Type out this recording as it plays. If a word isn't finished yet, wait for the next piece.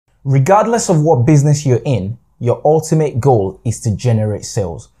Regardless of what business you're in, your ultimate goal is to generate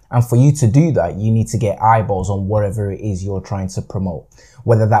sales. And for you to do that, you need to get eyeballs on whatever it is you're trying to promote.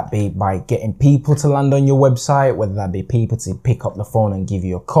 Whether that be by getting people to land on your website, whether that be people to pick up the phone and give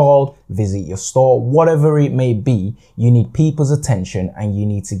you a call, visit your store, whatever it may be, you need people's attention and you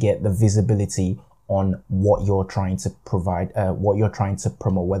need to get the visibility on what you're trying to provide, what you're trying to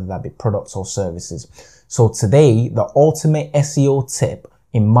promote, whether that be products or services. So today, the ultimate SEO tip,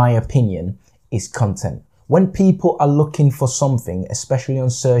 in my opinion, is content. When people are looking for something, especially on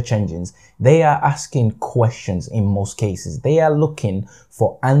search engines, they are asking questions in most cases. They are looking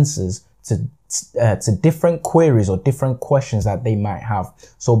for answers to different queries or different questions that they might have.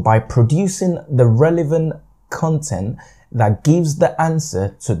 So by producing the relevant content that gives the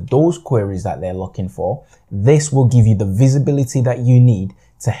answer to those queries that they're looking for, this will give you the visibility that you need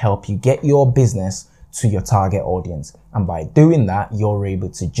to help you get your business to your target audience. And by doing that, you're able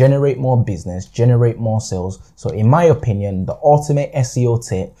to generate more business, generate more sales. So in my opinion, the ultimate SEO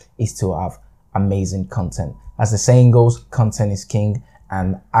tip is to have amazing content. As the saying goes, content is king.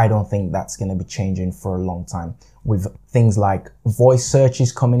 And I don't think that's going to be changing for a long time. With things like voice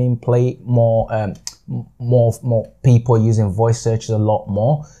searches coming in play, more people using voice searches a lot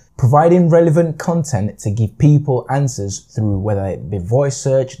more. Providing relevant content to give people answers through whether it be voice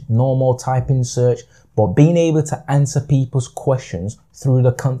search, normal typing search, but being able to answer people's questions through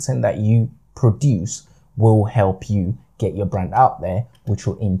the content that you produce will help you get your brand out there, which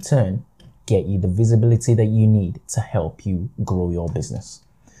will in turn get you the visibility that you need to help you grow your business.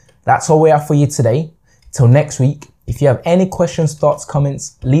 That's all we have for you today. Till next week, if you have any questions, thoughts,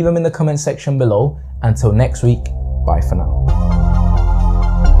 comments, leave them in the comment section below. Until next week, bye for now.